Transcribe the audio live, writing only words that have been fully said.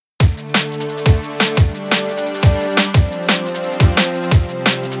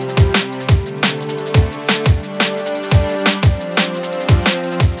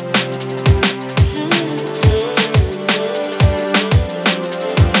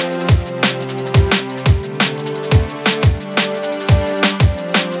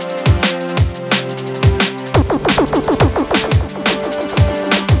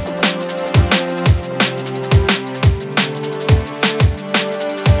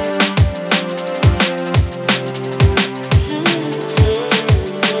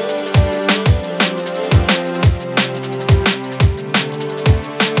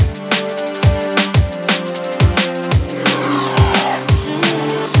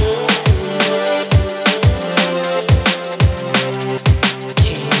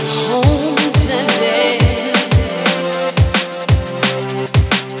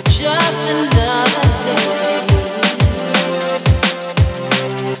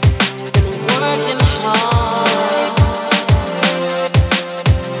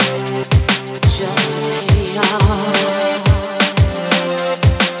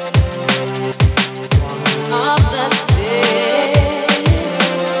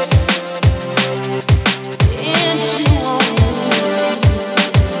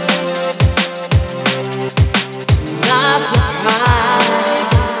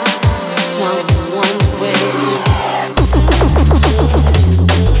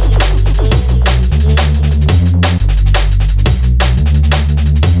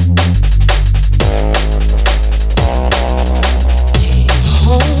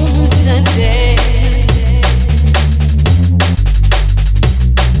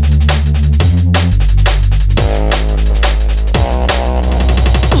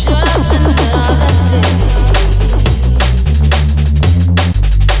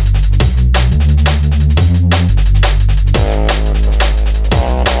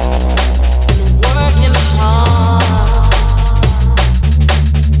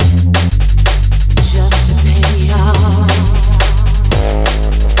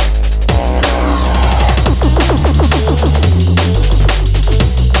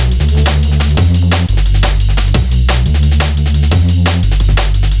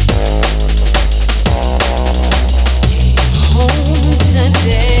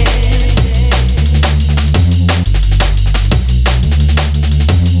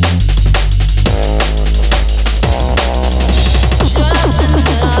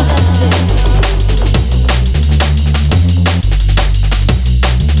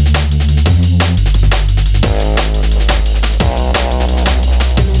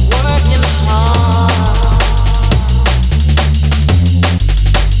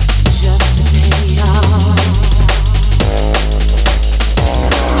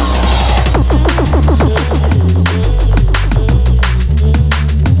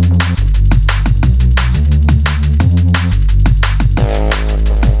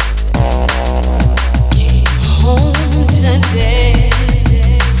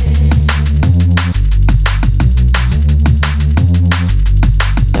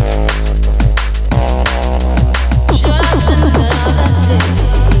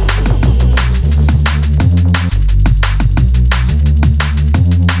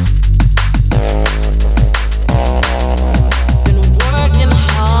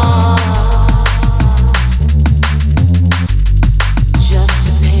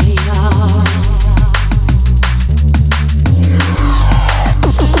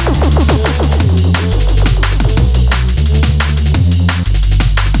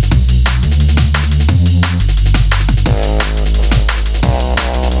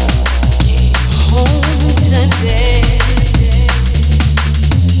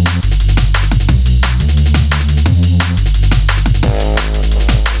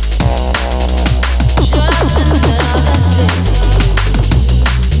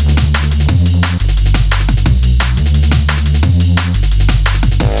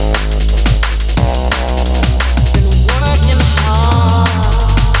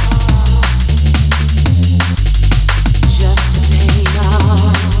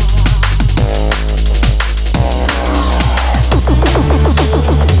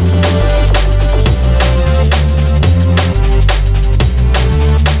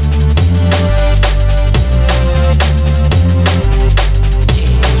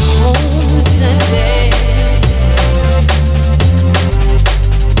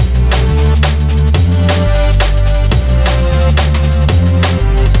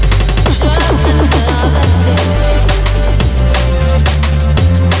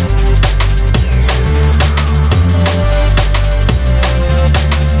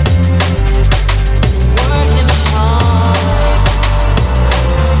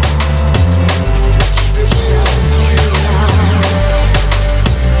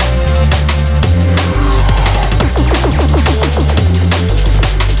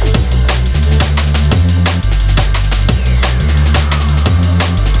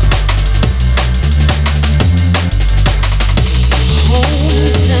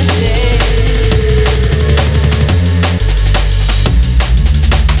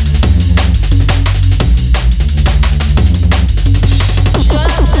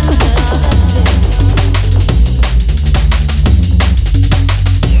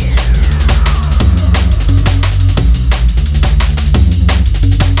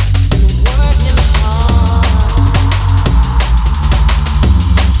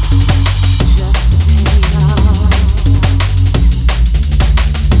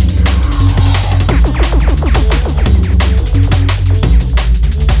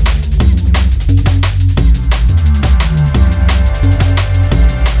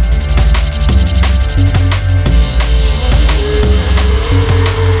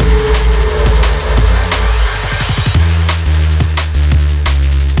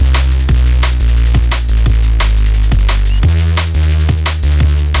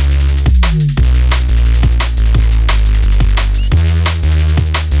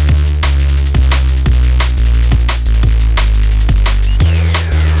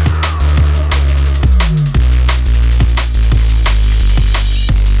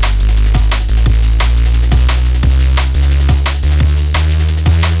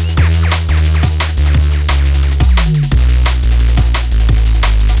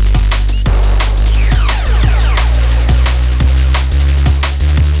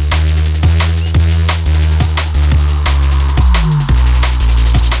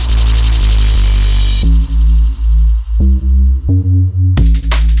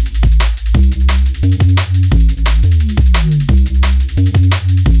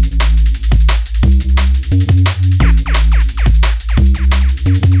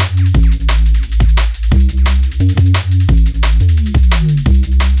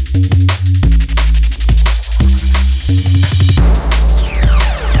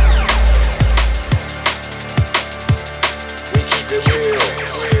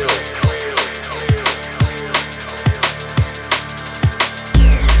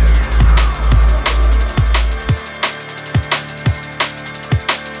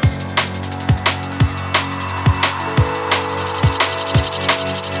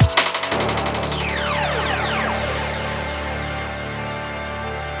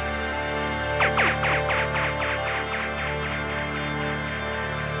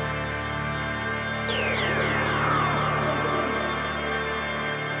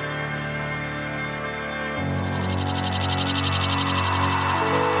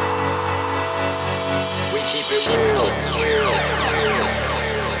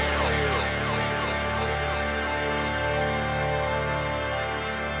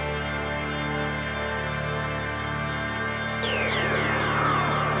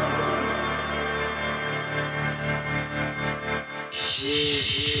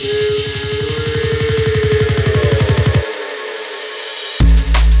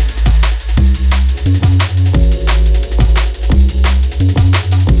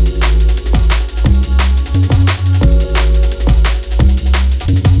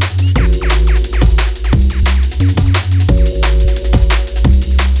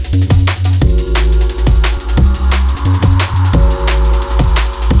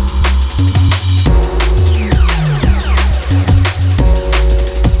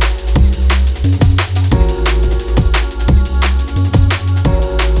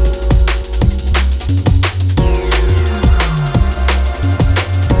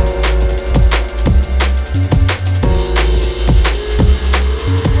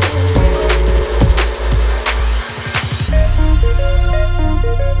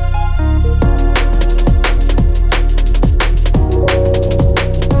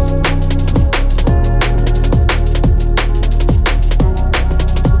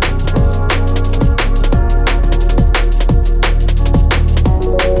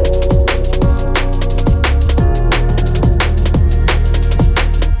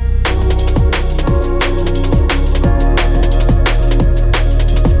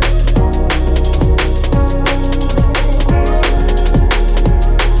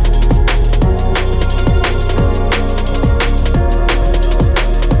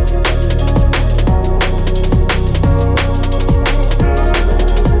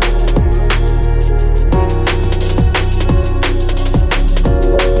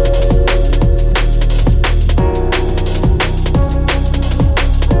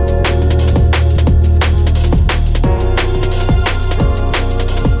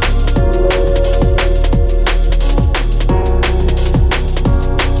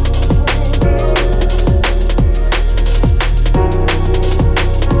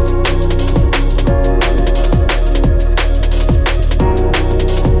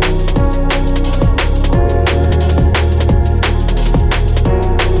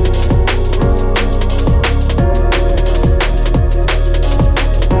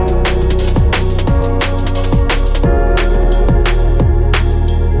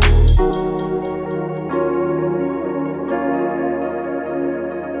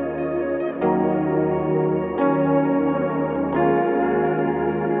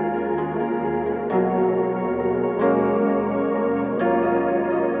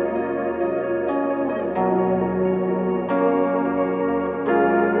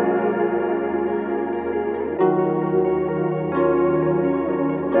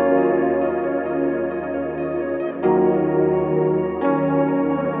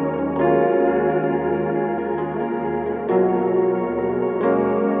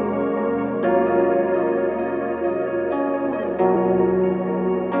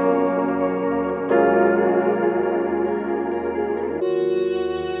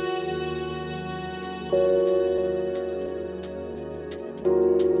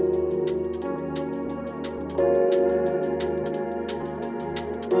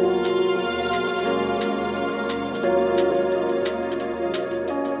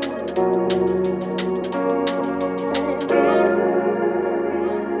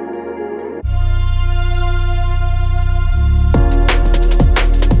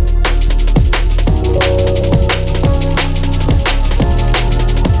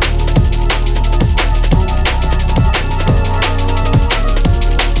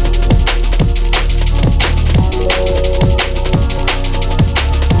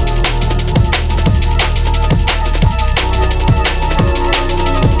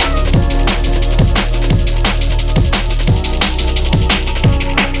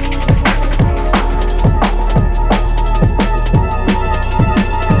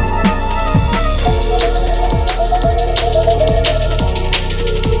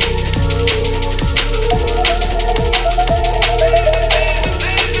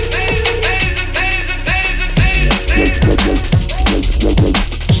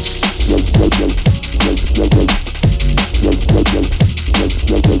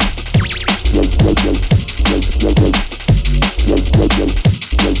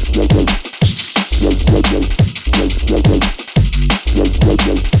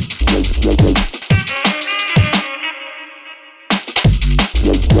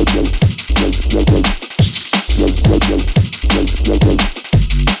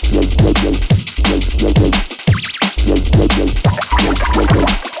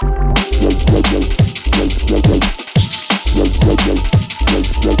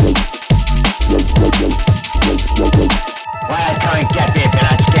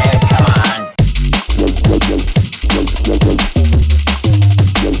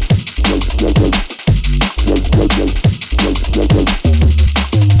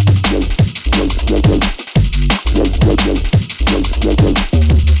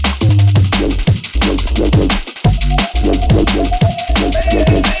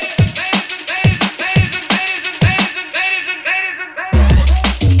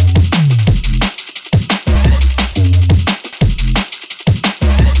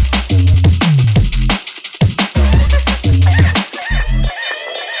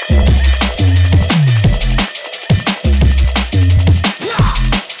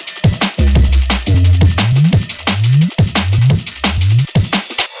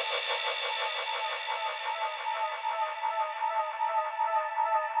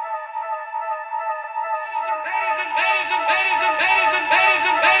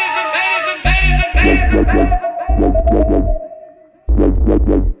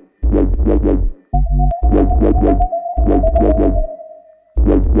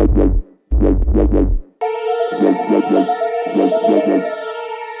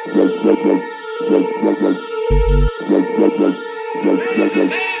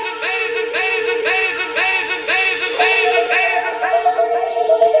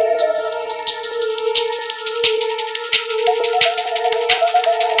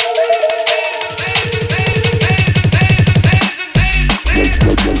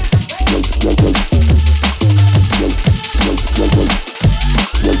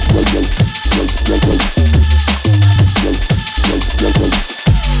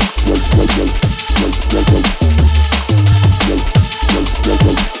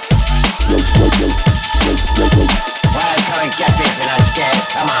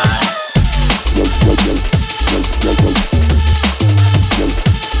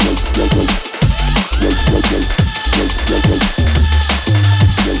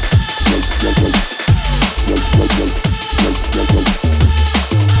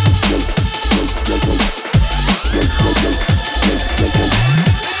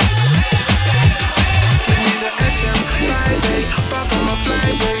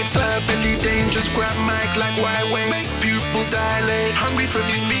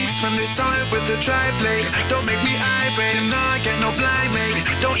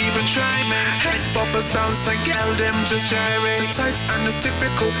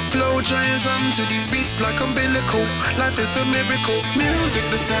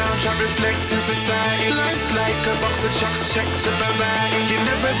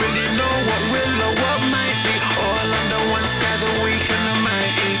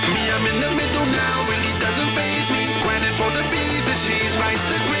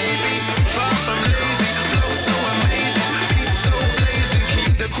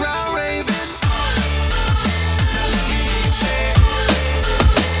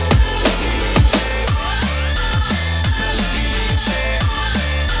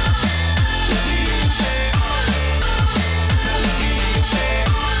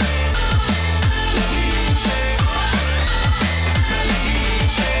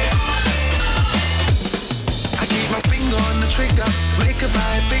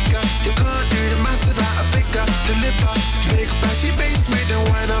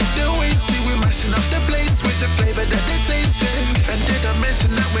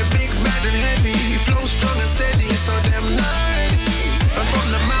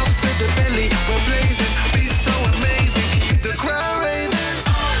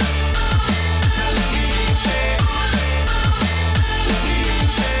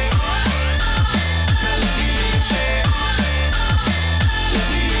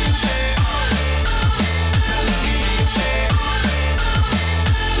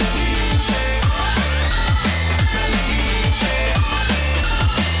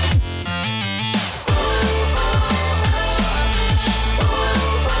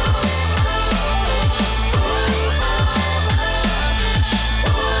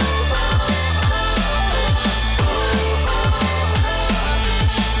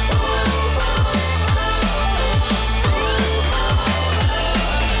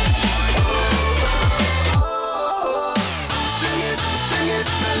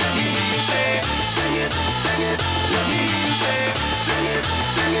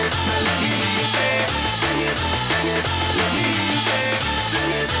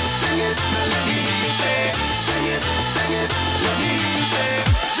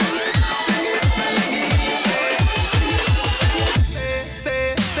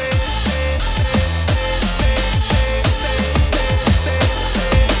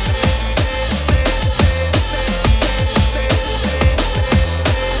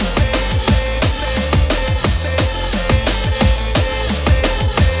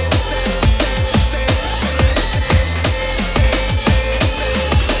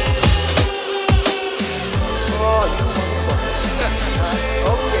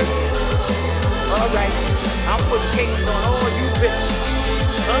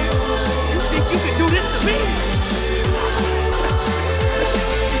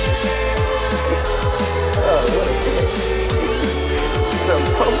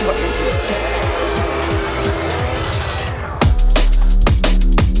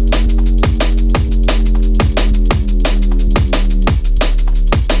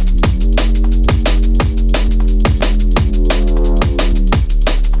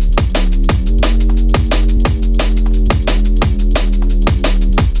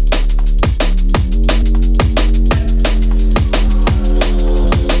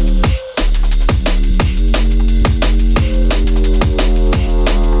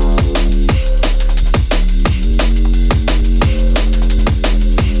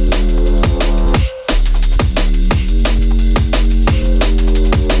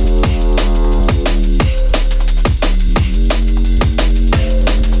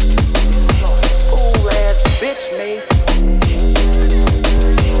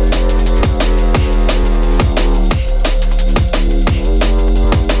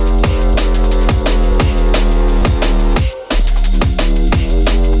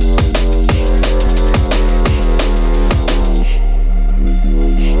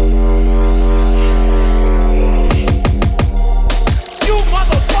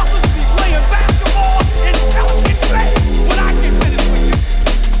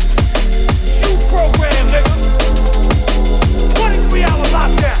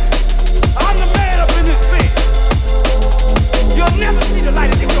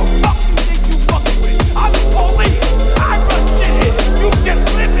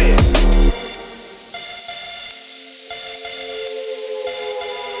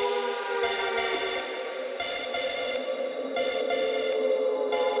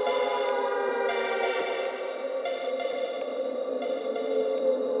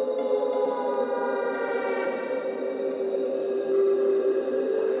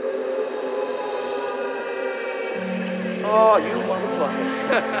Oh, you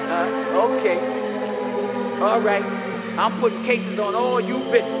motherfuckers. Okay. All right. I'm putting cases on all you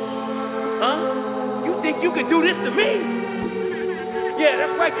bitches. Huh? You think you can do this to me? Yeah,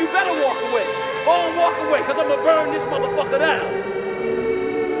 that's right. You better walk away. Go and walk away, because I'm going to burn this motherfucker down.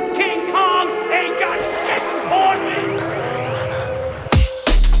 King Kong ain't got shit on me.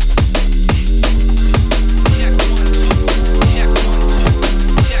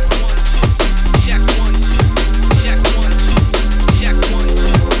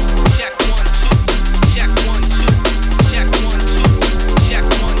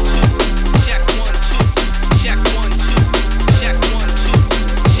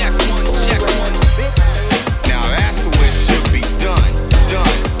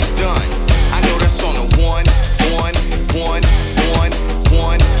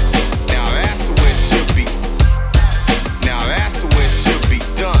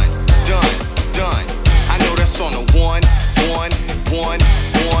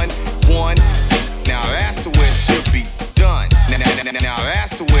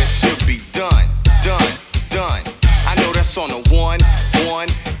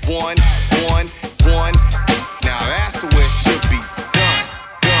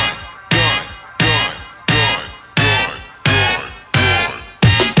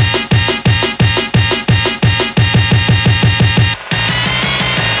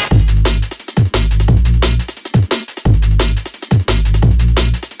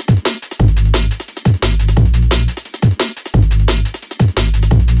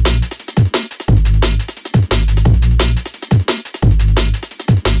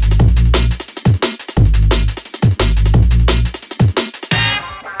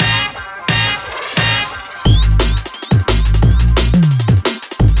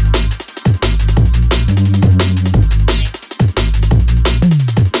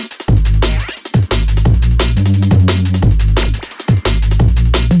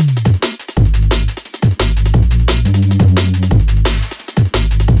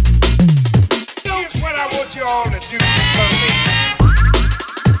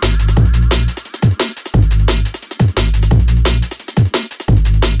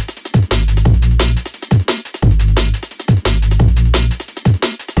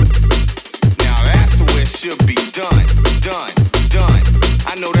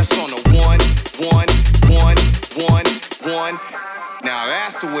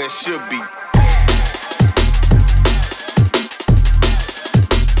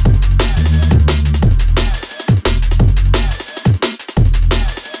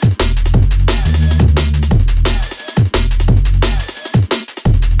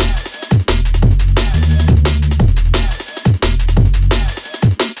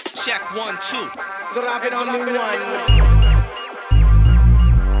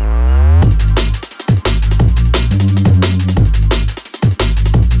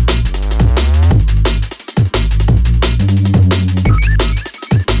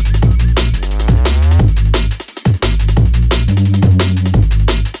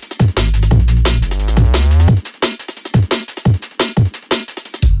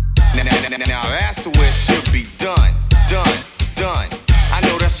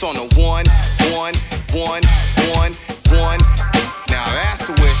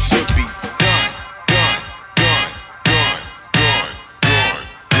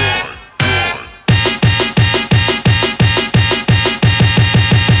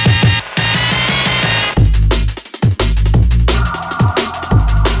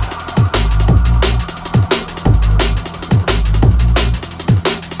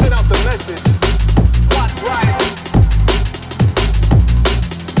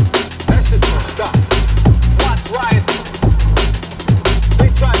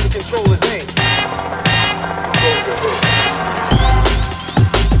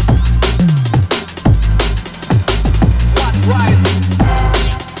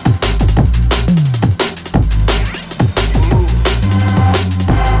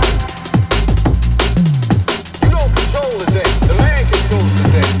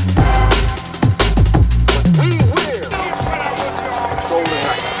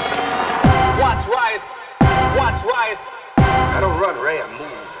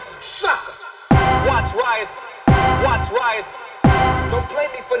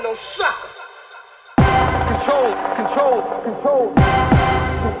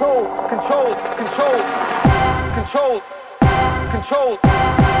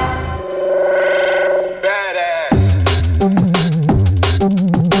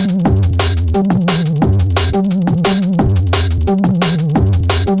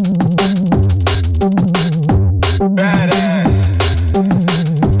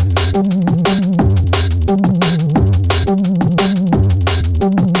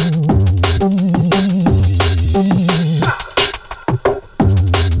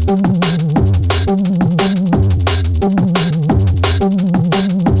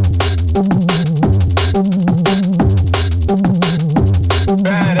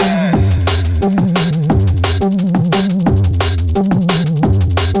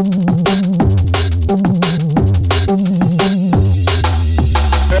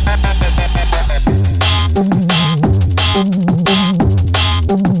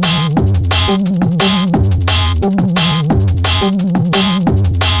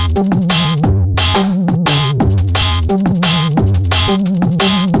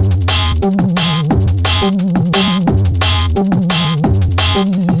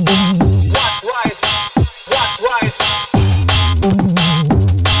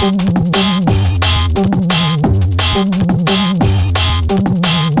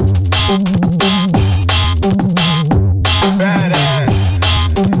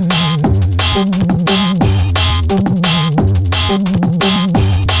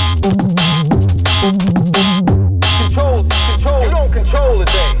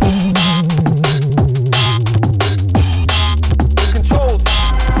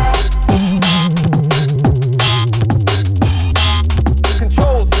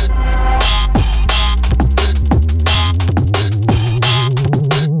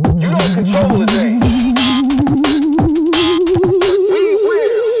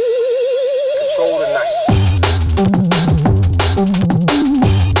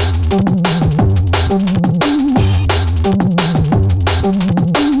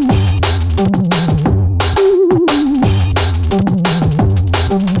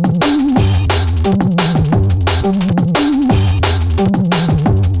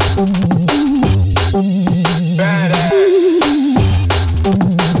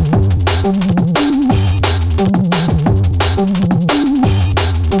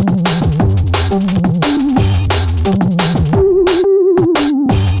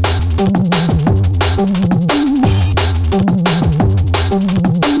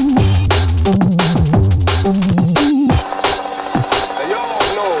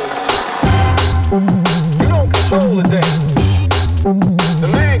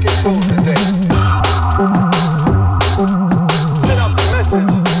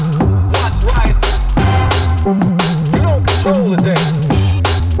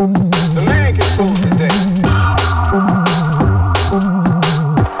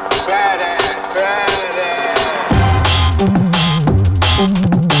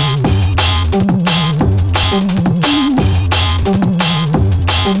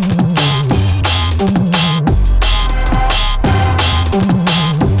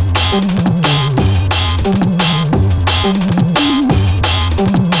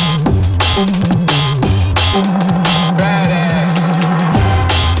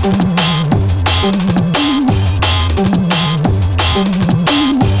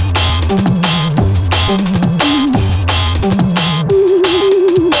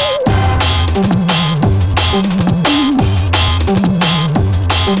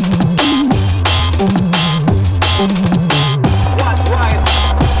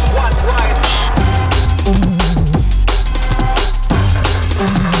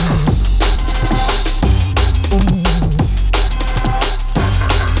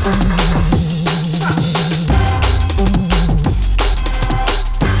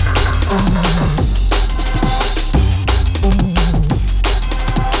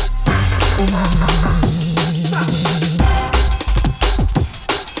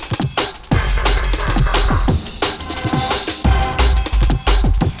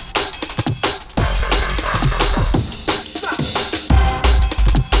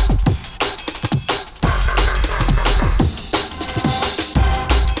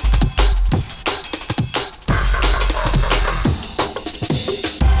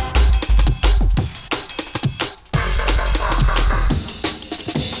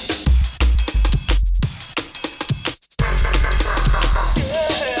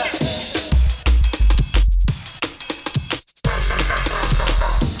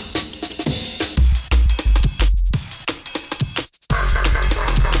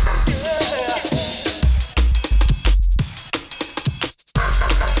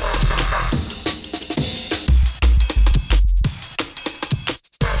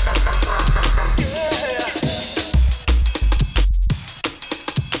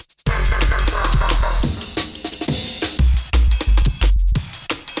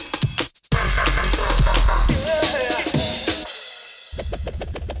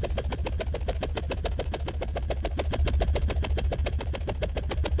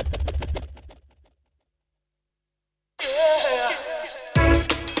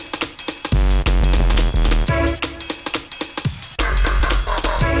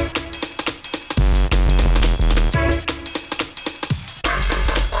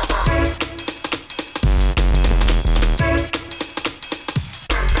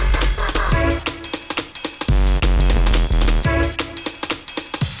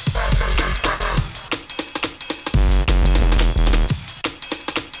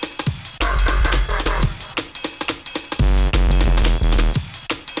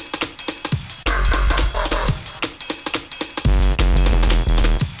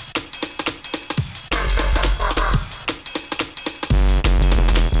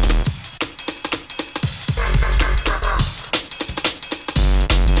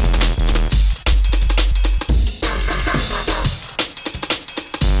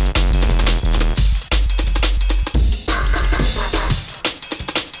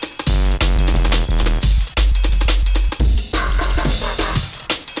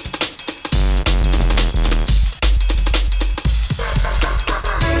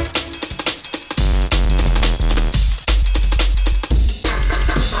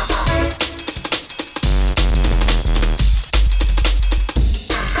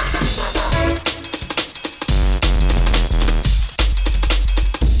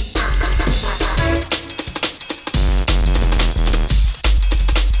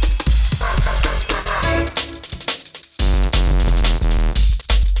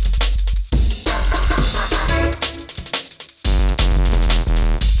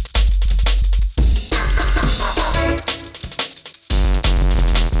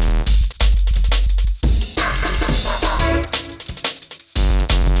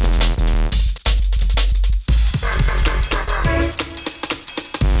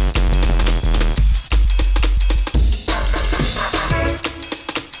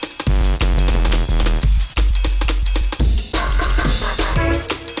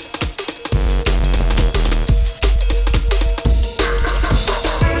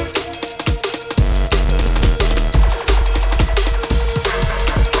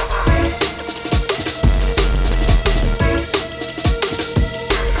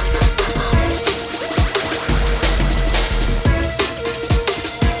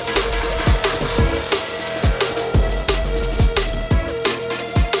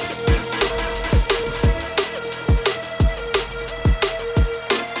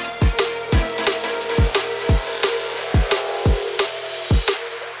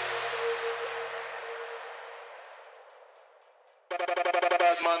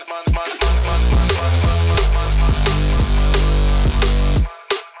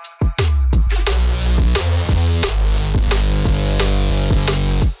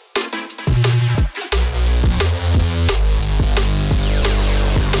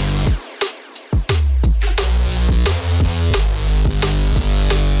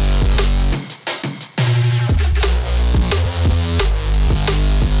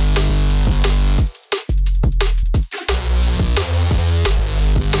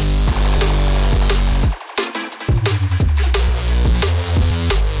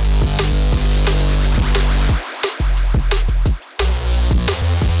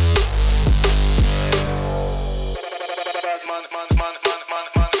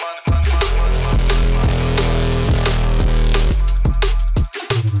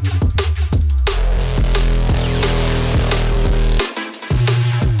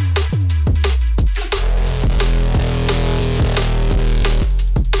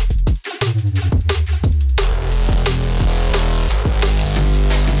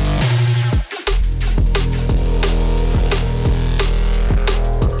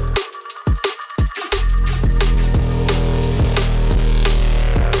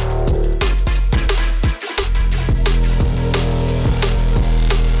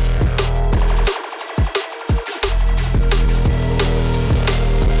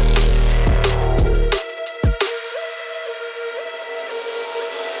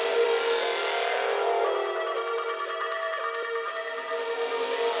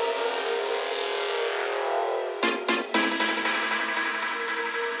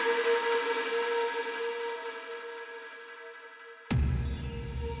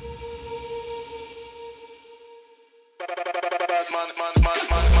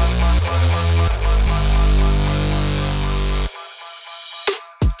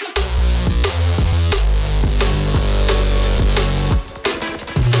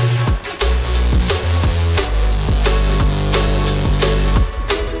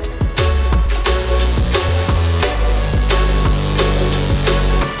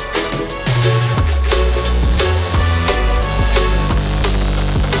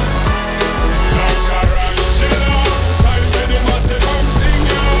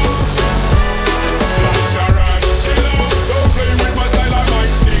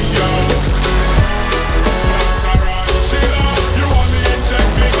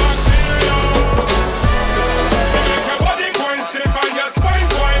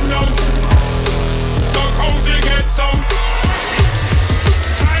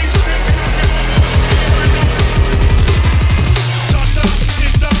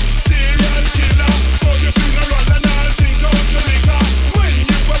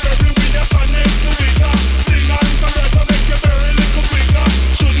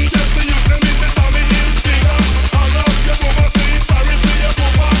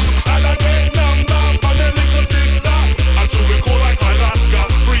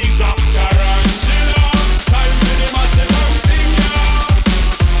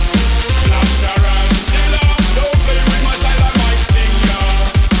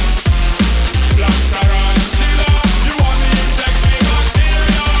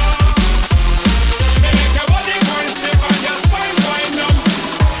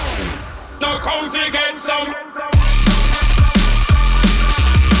 some.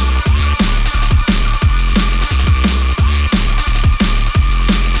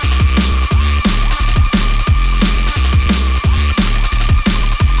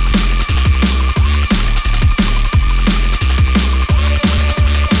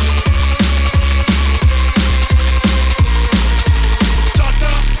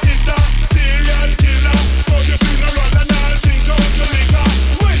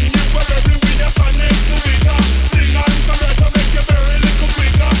 When you were very we are son next to Vika.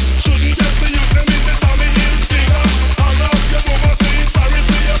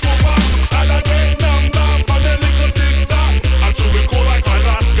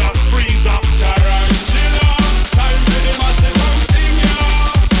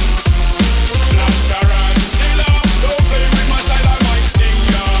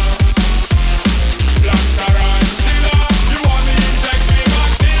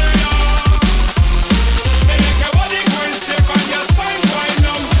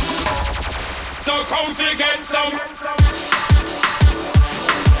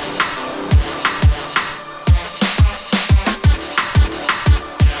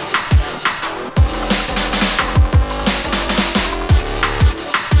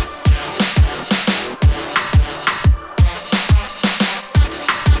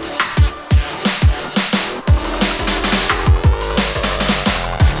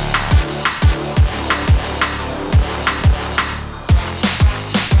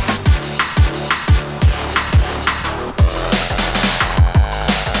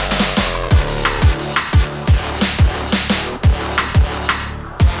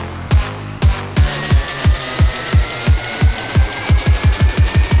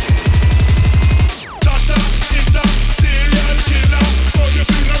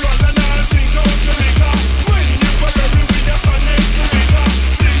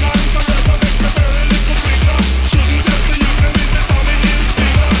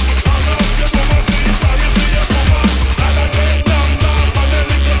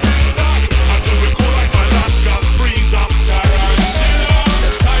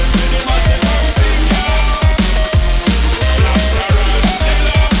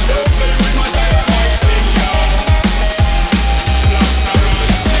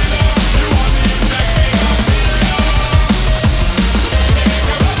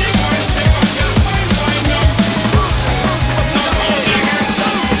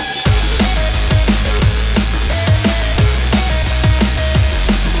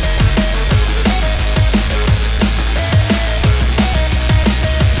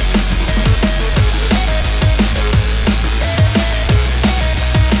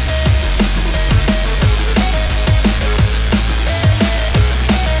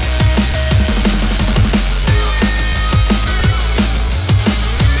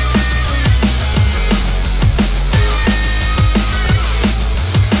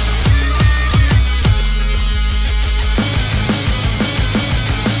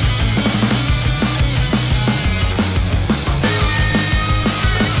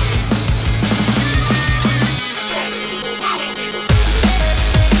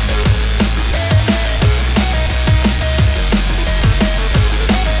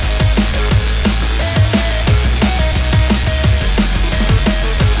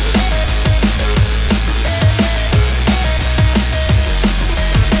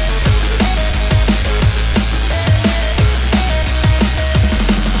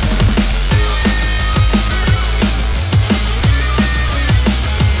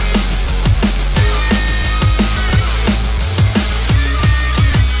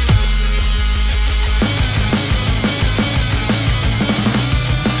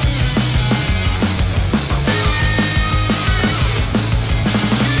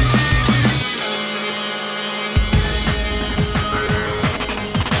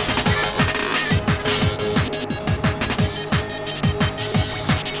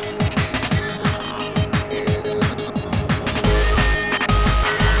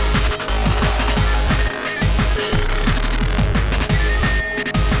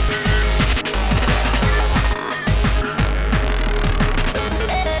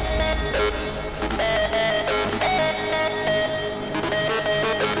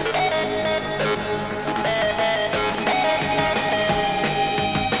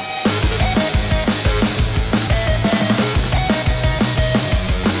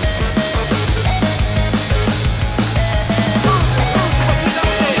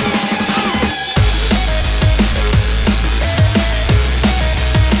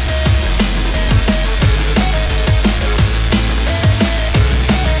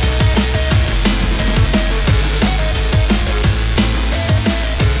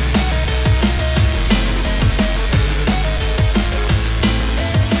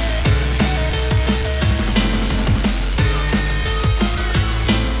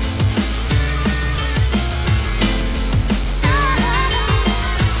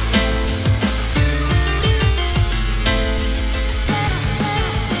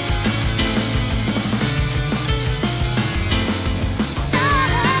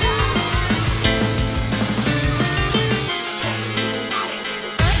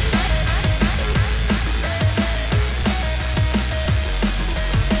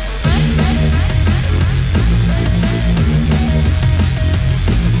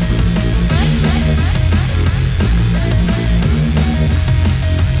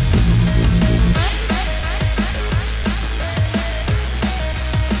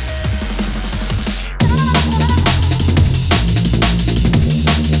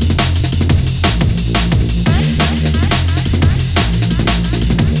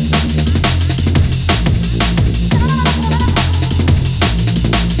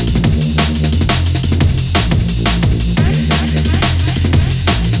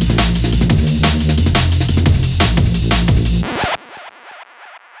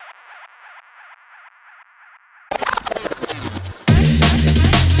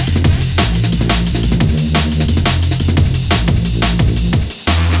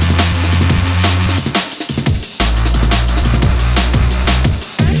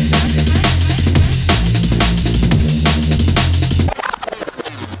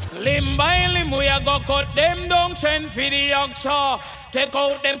 go cut them down, send for the oxa. Take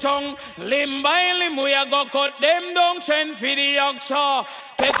out them tongue, limb by limb, we a go cut them down, send for the oxa.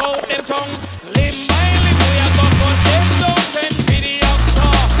 Take out them tongue, limb by limb, we a go cut them down, send for the oxa.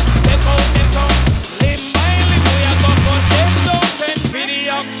 Take out them tongue, limb by limb, we a go cut them down, send for the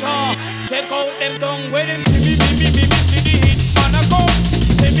oxa. Take out them tongue, where them see me, see the hit man a come.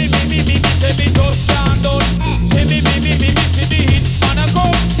 See me, say me just can't done. See me, see the hit man a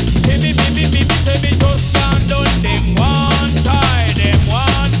come. See me, say me just can't done. Them one time,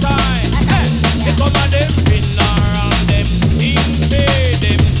 hey, they come and them funeral, them things say,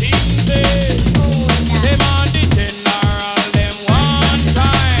 them on the general, them one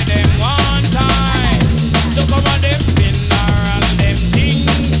time, they come and them funeral, them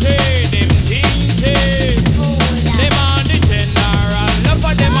things say, them on the general. Love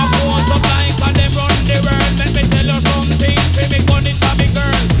for them a pose up like a them run the world. Let me tell you something, say me gun it for me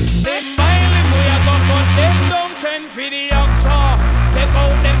girl. Them by them we a go cut them down, send for the oxa. Take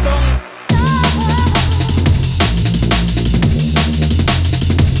out them tongue.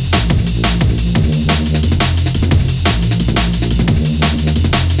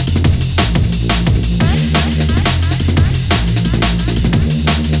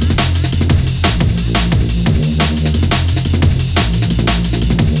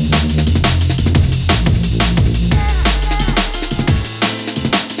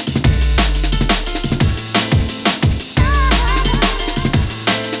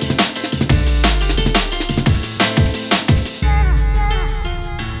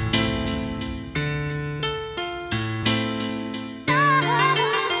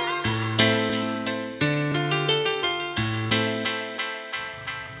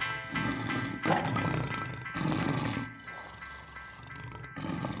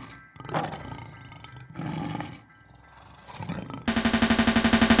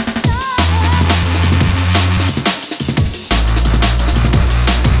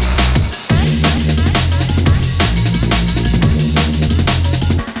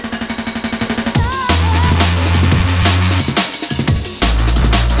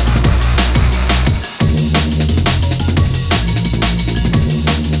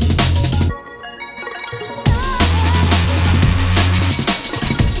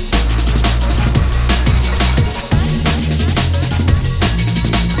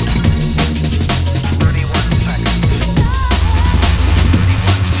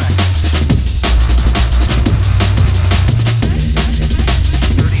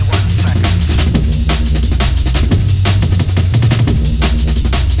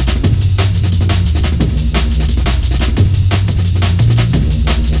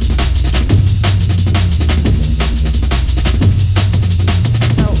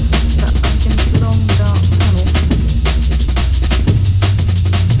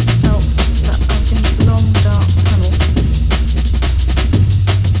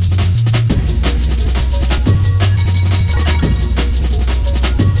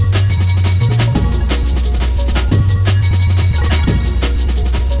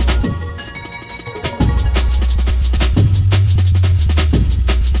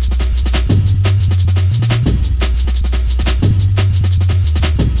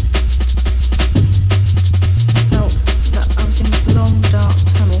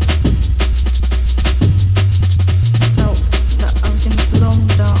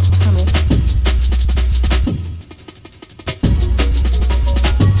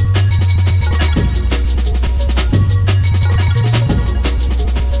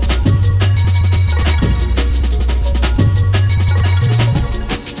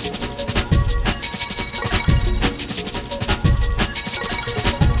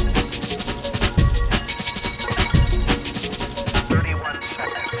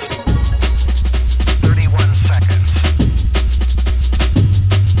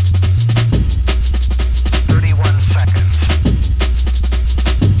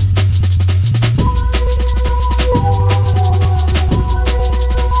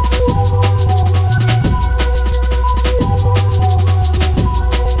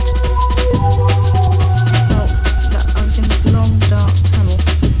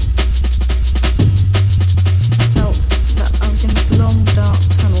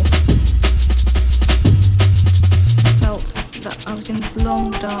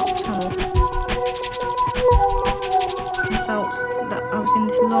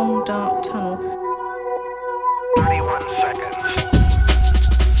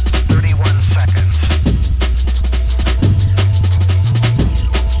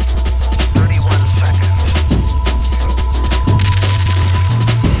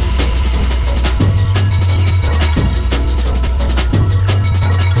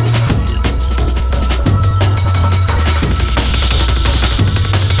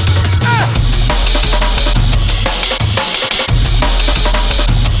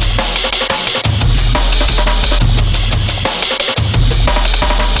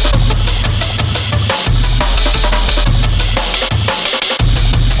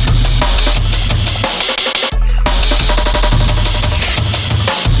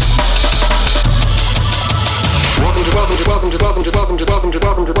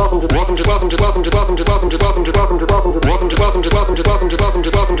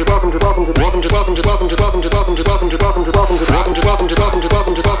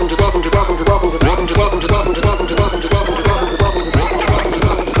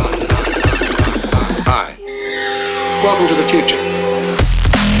 Welcome to the future.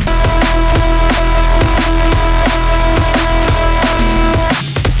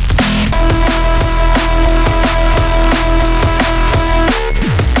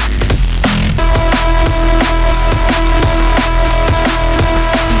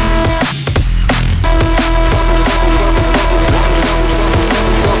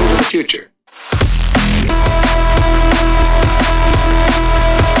 Future.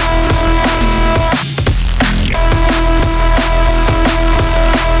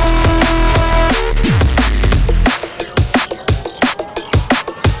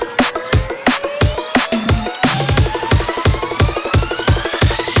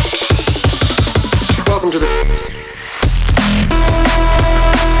 Welcome to the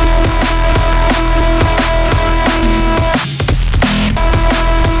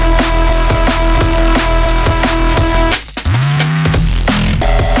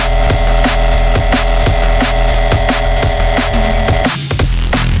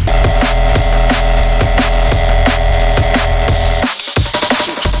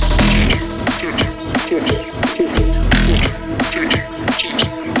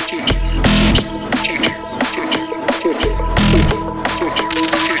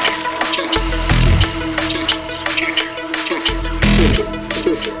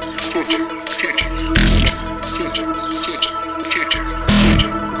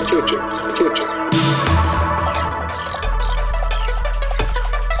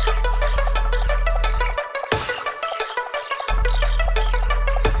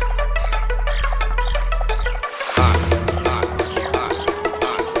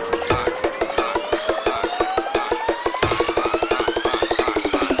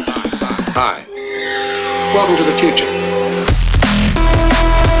Hi. Welcome to the future.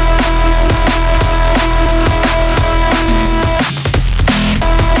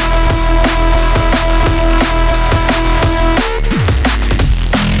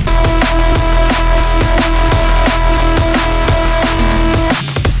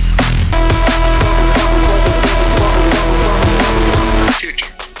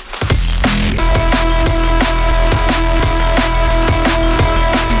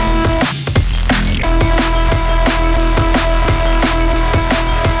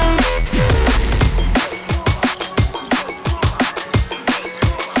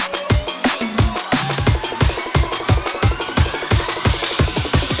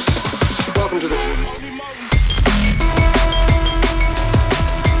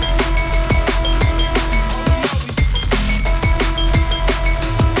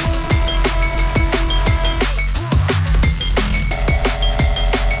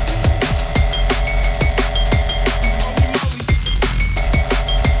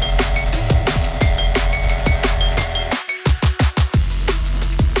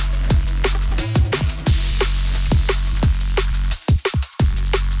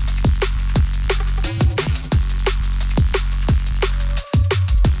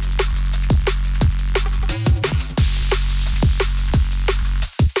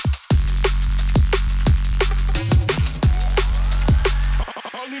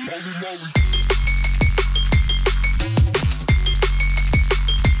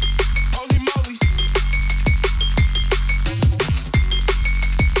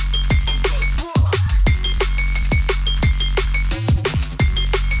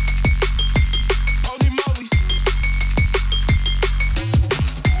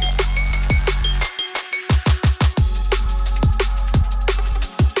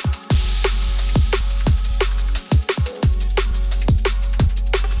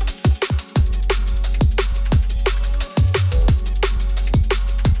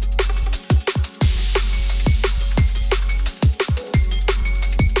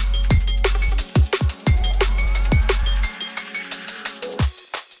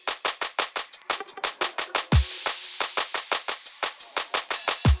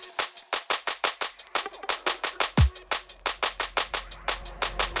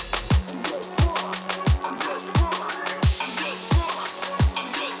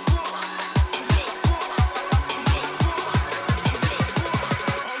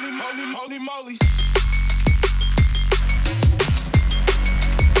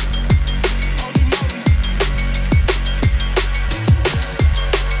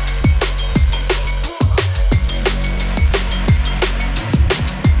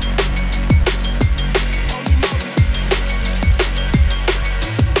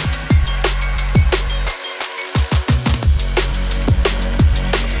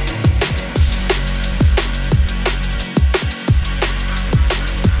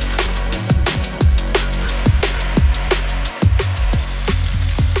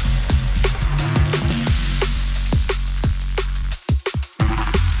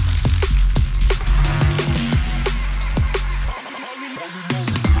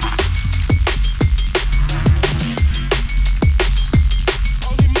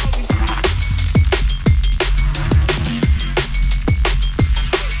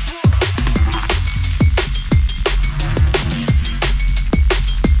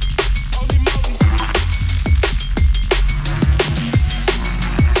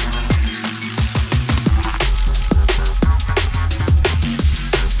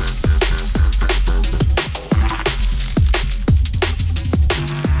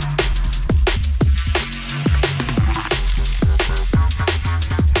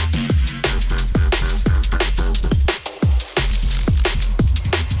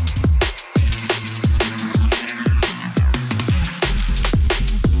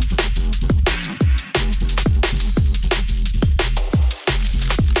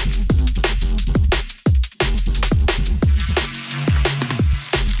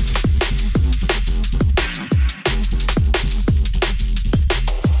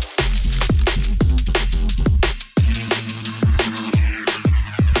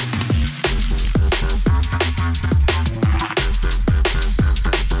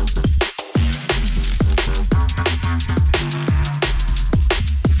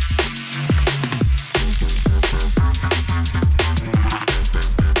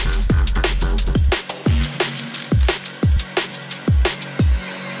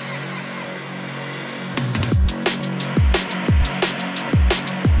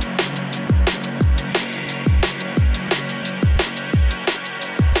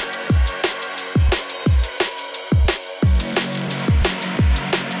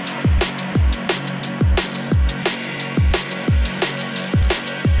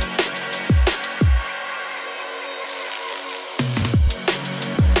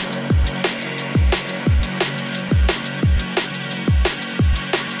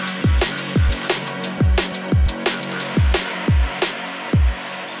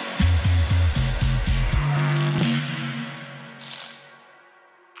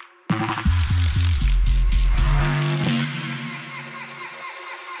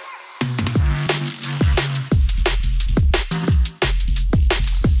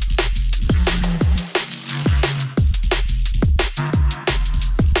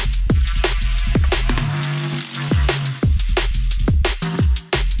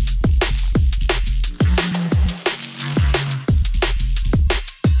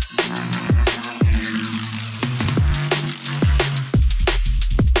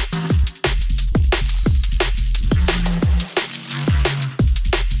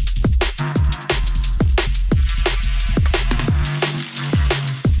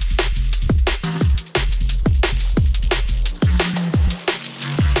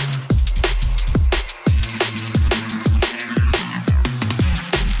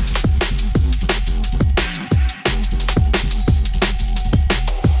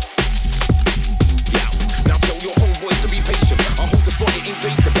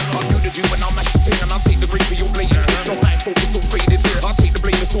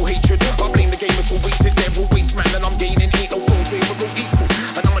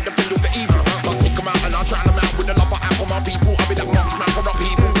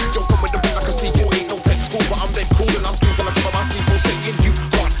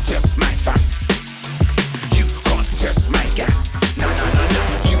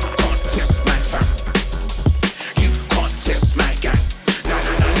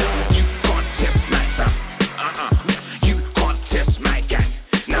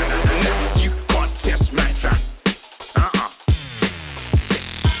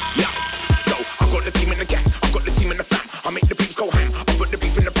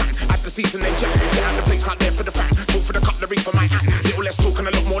 season then jack. Get out the place out there for the fan. Talk for the cutlery for my hand. Little less talk and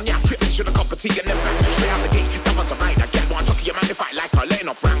a lot more nap. Should a cup of tea and then back. Straight out the gate, that one's a rider. Get one jockey, a man if I like her. Laying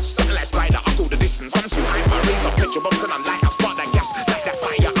off rounds, something like Spider. I go the distance, I'm too high. I raise up petrol bombs and I'm light. I spark that gas, like that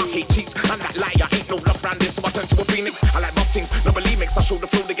fire. I hate cheats, I'm that liar. Ain't no love around this, so I turn to a phoenix. I like bob things, no believe mix. I show the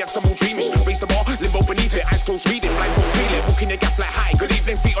flow to get some more dreamish. Raise the bar, limbo beneath it. Eyes closed reading, blindfold feel it. Walking your gap like high. Good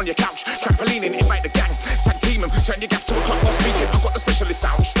evening, feet on your couch. Trampolining, invite the gang. Tag team 'em, turn your gap to a clock while speaking. I've got the specialist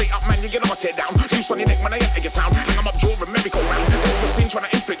sound. Straight up, man, you get on my tear down. Loose on your neck when I enter your town. Hang 'em up, draw a merry-go-round. Don't just seem trying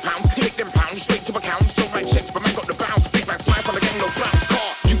to inflict pounds. Hit them pounds, straight to accounts. Don't write checks, but man got the bounce. Big man smile from the gang, no frowns. Car,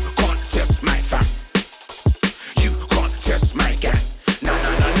 you can't test my fam. You can't test my gang. Nah,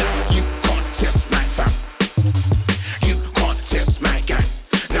 nah, nah, nah. You can't test my fam. You can't test my gang.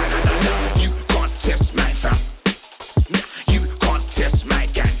 Nah, nah, nah, nah. You can't test my fam. Nah, you can't test my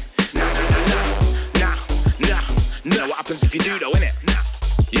gang. Nah, nah, nah, nah. Nah, nah. Know what happens if you do though, innit? Nah.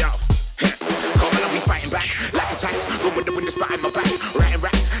 Yo. Come on, I'll be fighting back like a tax. Run with the wind, spot in my back. Writing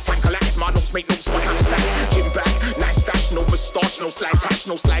raps, tank collapse. My notes make notes so I can't stack. Gym back, nice stash, no moustache, no slide tash,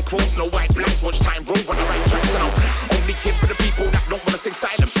 no slide quotes, no white blanks. Watch time roll when I write tracks and I'm only here for the people that don't wanna stay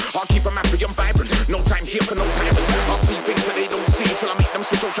silent. I'll keep them happy and vibrant. No time here for no tyrants. I'll see things that they don't see till I make them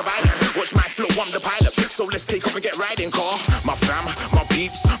switch ultraviolet. Watch my flow, I'm the pilot. So let's take off and get riding. Car, my fam, my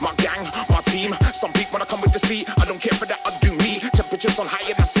peeps, my gang, my team. Some people when I come with the seat, I don't care for that, I do me. Temperatures on high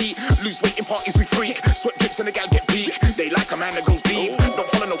and I see. Lose weight in parties we freak. Sweat drips and the gal get peak. They like a man that goes deep. Don't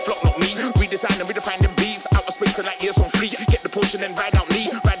follow no flock, not me. Redesign and redefine them beats. Out of space and like years on fleet. Get the portion and ride out me.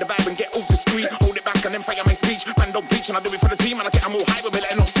 Ride the vibe and get all discreet. Hold it back and then fire my speech. Man don't preach and I do it for the team. And I get them all high with me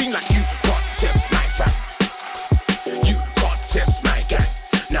letting off steam like you.